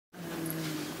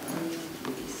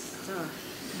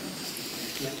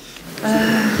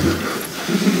Hi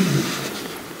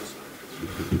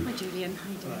Julian, how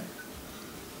you doing?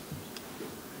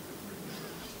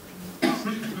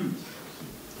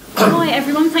 Hi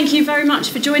everyone, thank you very much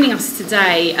for joining us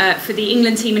today for the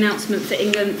England team announcement for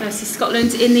England versus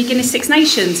Scotland in the Guinness Six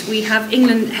Nations. We have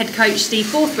England head coach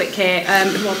Steve Borthwick here,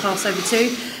 who I'll pass over to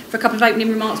for a couple of opening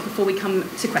remarks before we come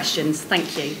to questions.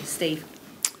 Thank you, Steve.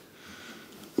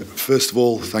 First of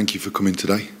all, thank you for coming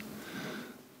today.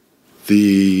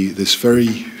 There's very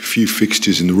few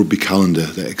fixtures in the rugby calendar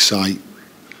that excite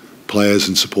players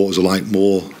and supporters alike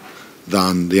more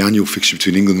than the annual fixture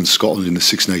between England and Scotland in the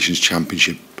Six Nations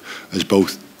Championship, as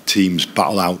both teams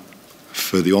battle out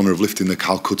for the honour of lifting the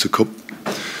Calcutta Cup.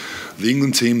 The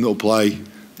England team that will play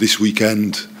this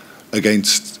weekend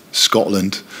against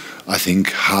Scotland, I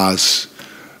think, has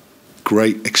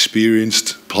great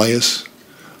experienced players.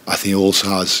 I think it also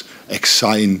has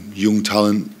exciting young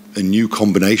talent and new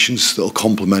combinations that will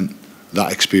complement that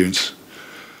experience.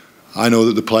 I know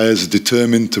that the players are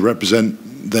determined to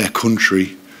represent their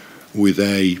country with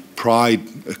a pride,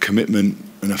 a commitment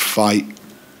and a fight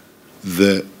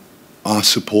that our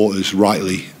supporters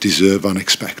rightly deserve and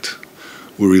expect.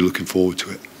 We're really looking forward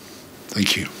to it.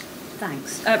 Thank you.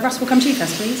 Thanks. Russ, we'll come to you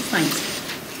first, please. Thanks.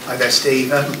 Hi there,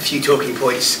 Steve. A few talking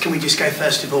points. Can we just go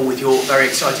first of all with your very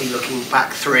exciting looking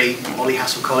back three? Ollie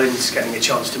Hassel-Collins getting a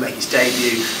chance to make his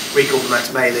debut, recall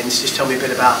Max Malins. Just tell me a bit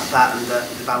about that and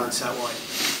the balance out wide.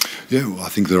 Yeah, well, I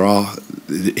think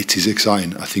it is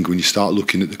exciting. I think when you start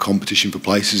looking at the competition for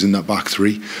places in that back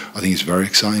three, I think it's very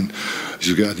exciting.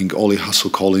 I think Ollie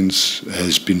Hassel-Collins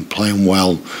has been playing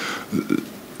well,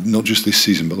 not just this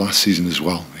season, but last season as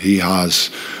well. He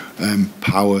has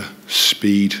power,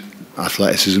 speed,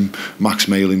 athleticism. Max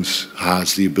Malins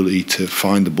has the ability to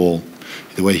find the ball.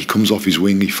 The way he comes off his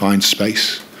wing, he finds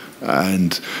space.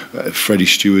 And Freddie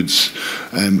Steward's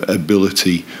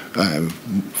ability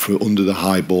for under the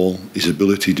high ball, his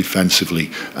ability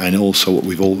defensively, and also what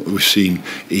we've seen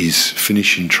is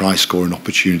finishing try-scoring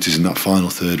opportunities in that final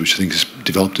third, which I think has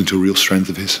developed into a real strength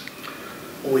of his.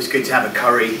 Always good to have a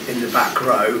Curry in the back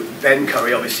row. Ben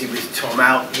Curry, obviously, with Tom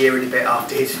out, year and a bit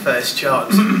after his first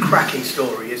chance. Cracking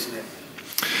story, isn't it?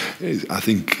 I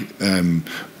think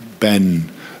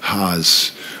Ben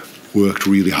has worked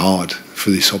really hard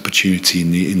for this opportunity in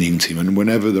the England team, and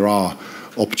whenever there are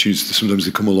opportunities, sometimes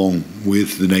they come along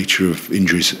with the nature of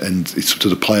injuries, and it's up to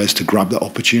the players to grab that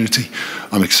opportunity.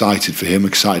 I'm excited for him,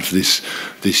 excited for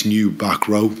this new back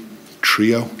row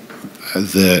trio.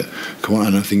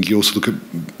 And I think you also look at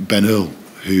Ben Earl,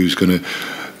 who's going to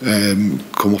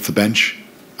come off the bench.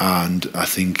 And I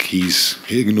think he's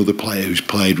another player who's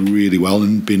played really well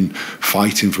and been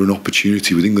fighting for an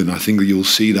opportunity with England. I think that you'll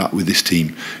see that with this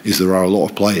team, is there are a lot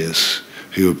of players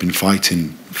who have been fighting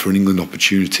for an England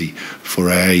opportunity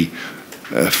for a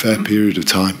fair period of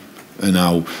time, and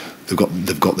now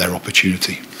they've got their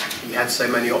opportunity. You had so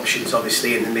many options,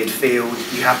 obviously, in the midfield.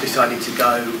 You have decided to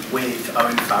go with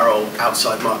Owen Farrell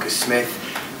outside Marcus Smith,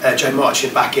 Joe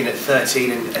Marchant back in at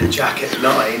 13 and Jack at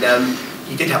 9.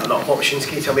 You did have a lot of options.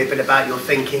 Can you tell me a bit about your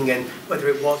thinking and whether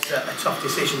it was a tough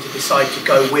decision to decide to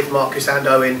go with Marcus and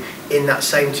Owen in that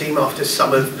same team after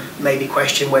some have maybe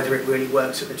questioned whether it really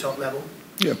works at the top level?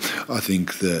 Yeah, I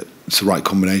think that it's the right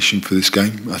combination for this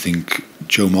game. I think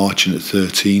Joe Marchant at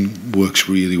 13 works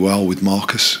really well with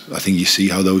Marcus. I think you see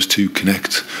how those two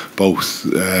connect, both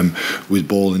with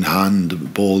ball in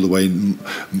hand, ball the way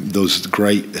those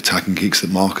great attacking kicks that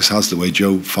Marcus has, the way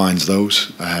Joe finds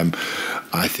those.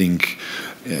 I think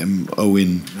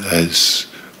Owen has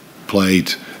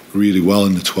played really well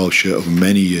in the 12 shirt over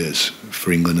many years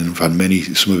for England, and have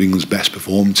had some of England's best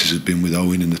performances have been with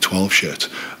Owen in the 12 shirt,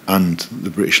 and the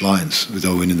British Lions with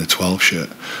Owen in the 12 shirt.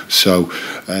 So,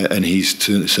 and he's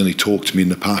certainly talked to me in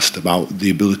the past about the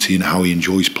ability and how he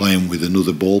enjoys playing with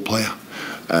another ball player.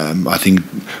 I think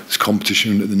there's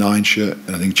competition at the 9 shirt,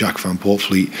 and I think Jack Van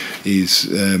Poortvliet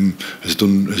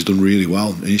has done really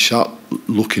well. And you start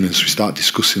looking, as we start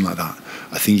discussing like that,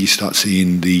 I think you start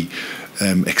seeing the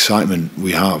excitement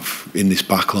we have in this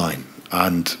back line,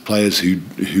 and players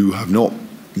who have not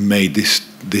made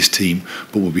this team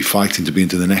but will be fighting to be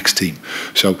into the next team.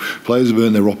 So players have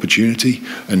earned their opportunity,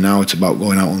 and now it's about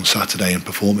going out on Saturday and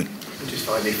performing. Just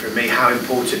finally from me, how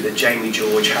important that Jamie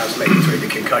George has made it through the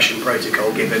concussion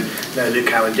protocol, given Luke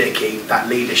Cowan-Dickey, that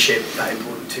leadership, that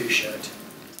important 2 shirt?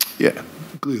 Yeah,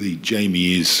 clearly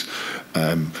Jamie is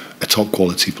a top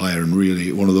quality player, and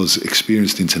really one of those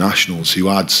experienced internationals who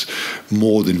adds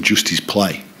more than just his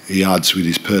play. He adds with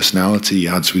his personality, he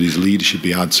adds with his leadership,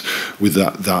 he adds with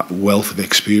that wealth of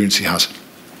experience he has.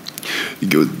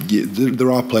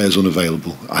 There are players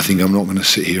unavailable. I think I'm not going to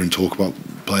sit here and talk about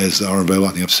players that are available.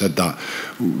 I think I've said that.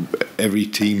 Every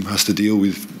team has to deal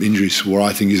with injuries. What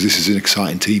I think is this is an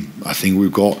exciting team. I think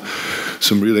we've got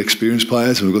some really experienced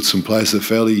players, and we've got some players that are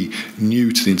fairly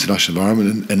new to the international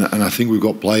environment, and I think we've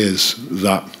got players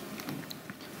that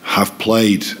have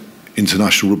played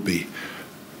international rugby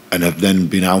and have then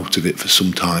been out of it for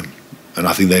some time, and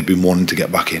I think they've been wanting to get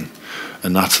back in.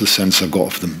 And that's the sense I've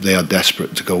got of them. They are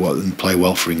desperate to go out and play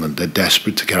well for England. They're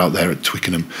desperate to get out there at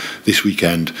Twickenham this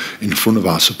weekend in front of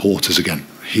our supporters again.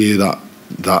 Hear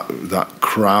that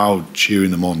crowd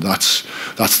cheering them on. That's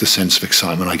the sense of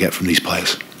excitement I get from these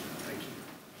players.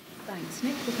 Thanks.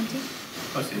 Nick, we'll come to you.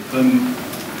 Hi, Steve.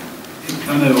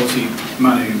 I know obviously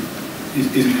Manu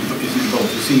isn't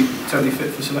involved. Is he totally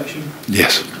fit for selection?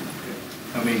 Yes.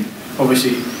 I mean,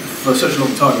 obviously, for such a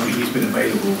long time, he's been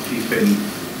available. He's been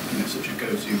such a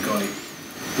go-to guy.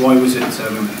 Why was it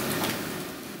the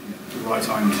right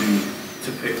time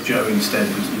to pick Joe instead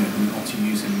of not to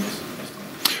use him this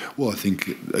time? Well, I think,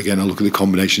 again, I look at the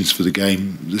combinations for the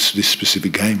game, this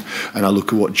specific game, and I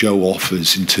look at what Joe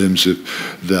offers in terms of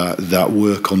that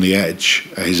work on the edge,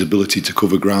 his ability to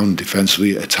cover ground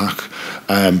defensively, attack.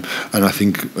 And I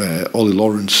think Ollie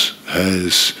Lawrence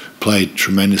has played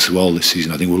tremendously well this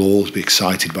season. I think we'll always be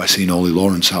excited by seeing Ollie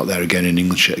Lawrence out there again in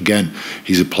England. Again,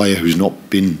 he's a player who's not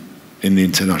been in the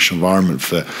international environment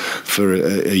for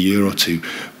a year or two.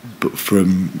 But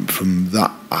from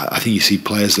that, I think you see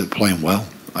players that are playing well.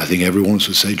 I think everyone would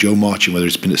say Joe Marchant, whether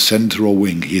it's been at centre or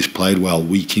wing, he has played well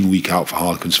week in, week out for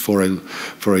Harlequins for a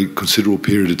considerable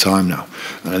period of time now.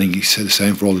 And I think he said the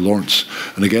same for Ollie Lawrence.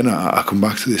 And again, I come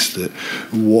back to this, that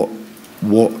what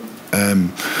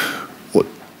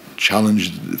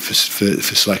challenge for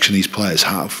selection these players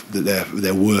have, that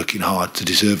they're working hard to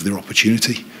deserve their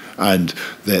opportunity, and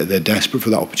they're desperate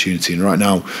for that opportunity. And right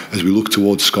now, as we look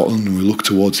towards Scotland and we look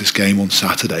towards this game on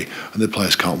Saturday, and the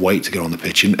players can't wait to get on the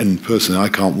pitch, and personally I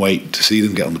can't wait to see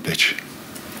them get on the pitch.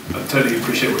 I totally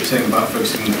appreciate what you're saying about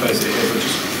focusing on the players that are here, but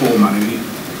just for Manu,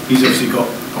 he's obviously got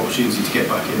opportunity to get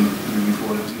back in moving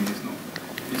forward, hasn't he?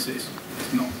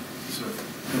 It's not sort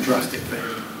of a drastic thing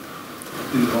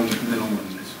in the long run.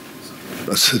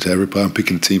 I said to every player, I'm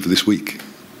picking a team for this week,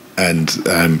 and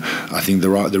I think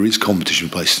there is competition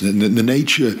in place. The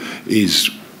nature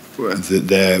is that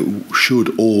there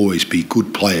should always be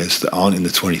good players that aren't in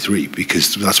the 23,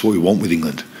 because that's what we want with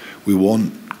England. We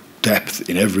want depth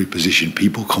in every position,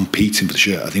 people competing for the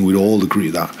shirt. I think we'd all agree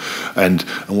with that. And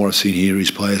what I've seen here is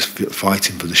players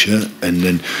fighting for the shirt, and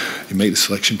then you make the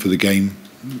selection for the game,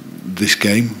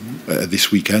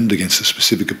 this weekend against a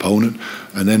specific opponent,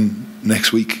 and then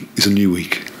next week is a new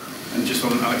week. And just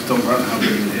on Alex Donbrandt, how big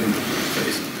is it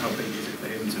for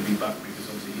him to be back? Because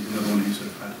obviously he's another one who's sort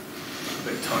of had a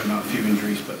bit of time out, a few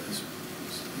injuries, but has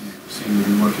seemed to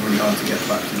be working really hard to get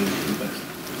back to the best.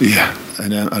 Yeah,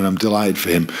 and I'm delighted for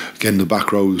him. Again, the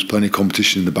back row, there's plenty of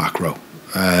competition in the back row.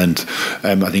 And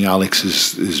I think Alex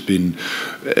has been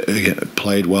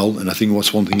played well, and I think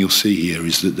what's one thing you'll see here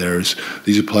is that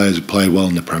these are players who play well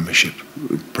in the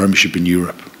Premiership in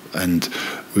Europe, and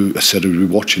I said we'll be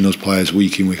watching those players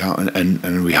week in, week out,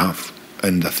 and we have.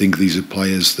 And I think these are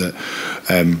players that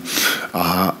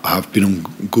have been on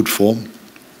good form,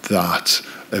 that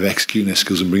of executing their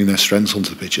skills and bringing their strengths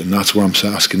onto the pitch, and that's what I'm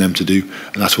asking them to do,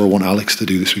 and that's what I want Alex to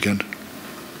do this weekend.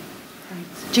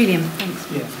 Thanks. Julian, thanks.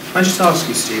 Yeah. I just ask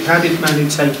you, Steve, how did Manu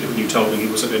take it when you told him he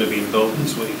wasn't going to be involved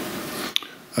this week?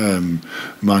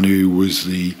 Manu was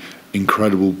the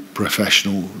incredible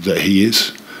professional that he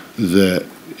is, that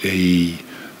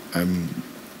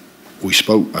we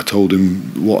spoke. I told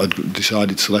him what I'd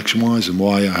decided selection-wise and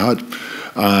why I had,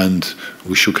 and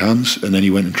we shook hands, and then he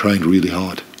went and trained really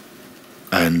hard.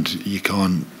 And you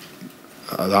can't,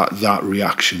 that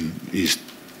reaction is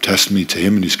testimony to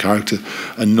him and his character,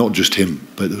 and not just him,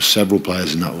 but there were several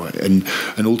players in that way. And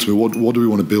ultimately, what do we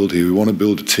want to build here? We want to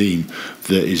build a team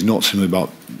that is not simply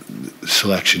about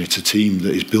selection. It's a team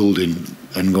that is building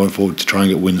and going forward to try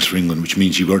and get wins for England, which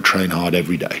means you've got to train hard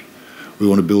every day. We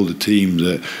want to build a team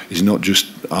that is not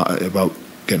just about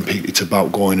getting picked, it's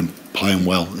about going and playing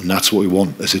well, and that's what we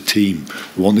want as a team.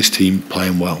 We want this team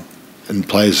playing well. And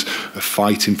players are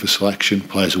fighting for selection.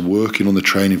 Players are working on the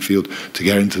training field to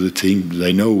get into the team.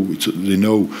 They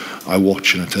know I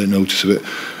watch and I take notice of it.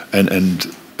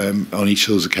 And on each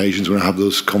of those occasions, when I have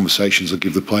those conversations, I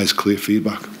give the players clear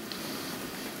feedback.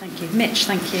 Thank you, Mitch.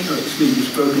 Thank you. Steve, you've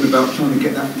spoken about trying to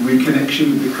get that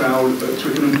reconnection with the crowd at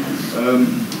Twickenham.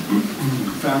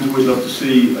 Fans always love to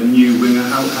see a new winger.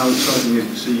 How exciting is it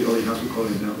to see Ollie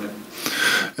Hassel-Collins out there?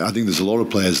 I think there's a lot of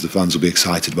players the fans will be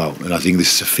excited about, and I think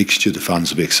this is a fixture the fans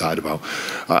will be excited about.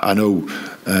 I know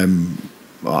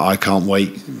I can't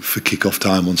wait for kick-off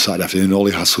time on Saturday afternoon.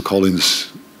 Ollie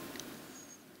Hassel-Collins.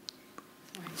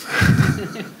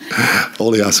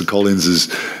 Ollie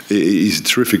Hassel-Collins he's a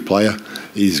terrific player.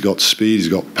 He's got speed, he's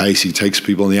got pace, he takes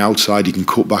people on the outside, he can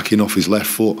cut back in off his left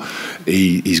foot,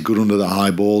 he's good under the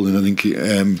high ball, and I think,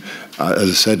 as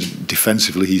I said,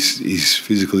 defensively he's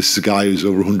physical. This is a guy who's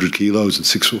over 100 kilos and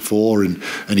 6'4",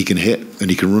 and he can hit and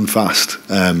he can run fast.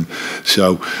 I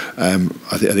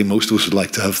think most of us would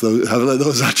like to have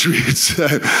those attributes.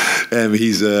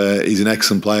 He's an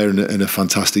excellent player and a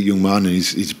fantastic young man, and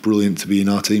he's brilliant to be in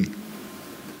our team.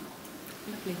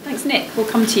 Thanks, Nick. We'll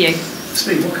come to you.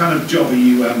 Steve, what kind of job are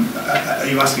you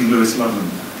asking Lewis Ludlam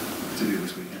to do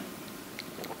this weekend?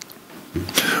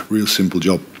 Real simple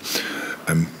job.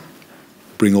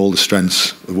 Bring all the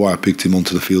strengths of why I picked him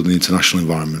onto the field in the international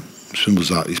environment. Simple as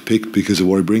that. He's picked because of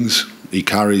what he brings. He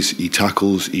carries, he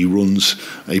tackles, he runs,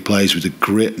 he plays with a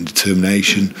grit and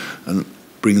determination, and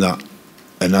bring that.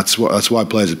 And that's why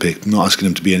players are picked. I'm not asking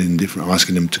them to be anything different. I'm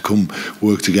asking them to come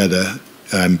work together.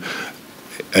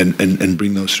 And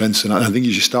bring those strengths. And I think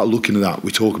you should start looking at that.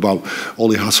 We talk about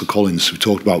Ollie Hassel-Collins, we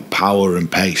talked about power and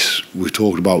pace, we've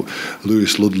talked about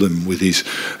Lewis Ludlam with his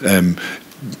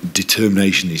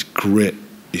determination, his grit,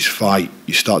 his fight.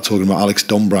 You start talking about Alex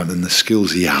Dombrandt and the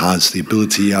skills he has, the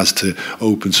ability he has to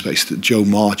open space. That Joe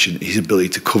Marchant, his ability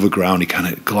to cover ground, he kind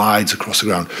of glides across the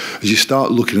ground. As you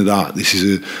start looking at that, I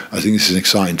think this is an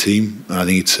exciting team, and I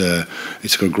think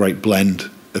it's got a great blend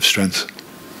of strengths.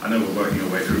 I know we're working our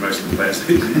way through most of the players that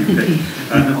you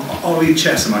pick. Ollie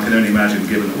Chesham, I can only imagine,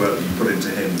 given the work that you put into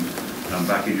him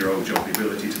back in your old job, the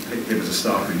ability to pick him as a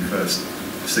starter in your first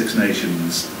Six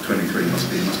Nations 23 must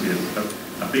be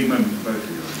a big moment for both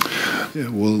of you. Yeah,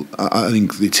 well, I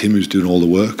think it's him who's doing all the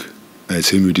work. It's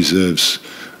him who deserves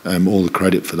all the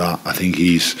credit for that. I think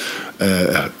he's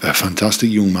a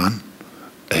fantastic young man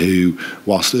who,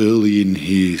 whilst early in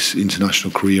his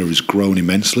international career, has grown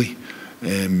immensely.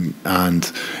 And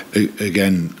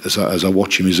again, as I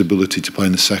watch him, his ability to play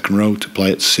in the second row, to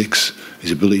play at 6, his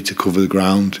ability to cover the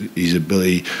ground, his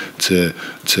ability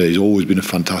he's always been a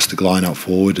fantastic line-out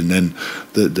forward. And then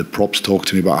the props talk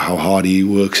to me about how hard he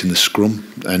works in the scrum,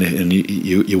 and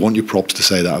you want your props to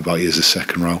say that about you as a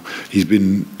second row. He's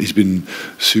been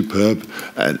superb.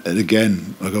 And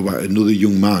again, I go back, another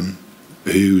young man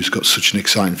who's got such an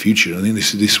exciting future. I think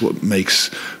this is what makes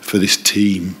for this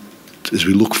team. As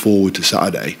we look forward to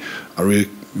Saturday, I really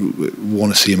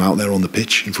want to see him out there on the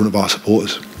pitch in front of our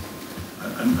supporters.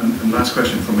 And last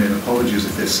question from me, and apologies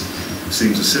if this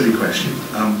seems a silly question.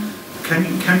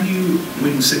 Can you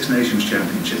win Six Nations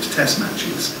Championships Test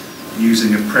matches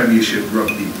using a Premiership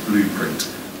rugby blueprint,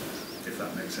 if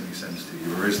that makes any sense to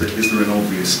you? Or is there an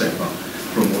obvious step up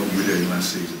from what you were doing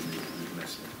last season with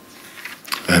Leicester?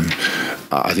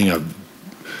 I think I've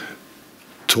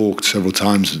talked several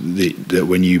times that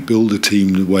when you build a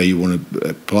team the way you want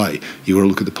to play, you got to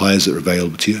look at the players that are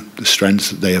available to you, the strengths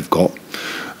that they have got,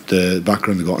 the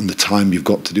background they've got, and the time you've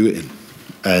got to do it in,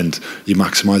 and you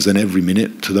maximise then every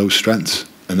minute to those strengths.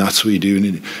 And that's what you do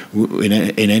in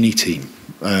any team.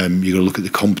 You got to look at the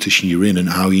competition you're in and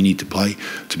how you need to play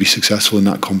to be successful in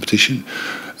that competition.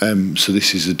 So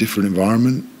this is a different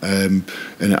environment, and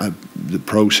the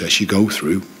process you go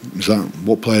through is that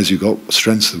what players you've got, what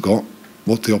strengths they've got,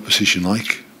 what the opposition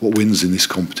like, what wins in this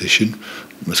competition.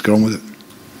 Let's get on with it.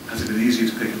 Has it been easier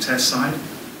to pick a Test side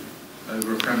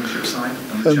over a Premiership side,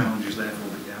 and the challenges therefore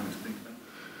that you're having to think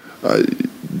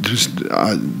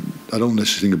about? I don't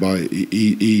necessarily think about it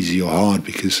easy or hard,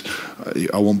 because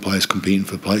I want players competing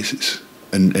for places,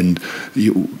 and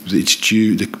it's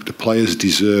due. The players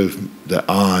deserve that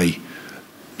I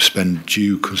spend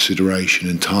due consideration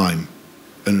and time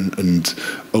and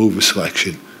over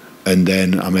selection. And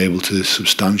then I'm able to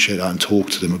substantiate that and talk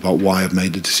to them about why I've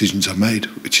made the decisions I've made,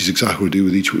 which is exactly what I do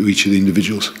with each of the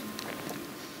individuals.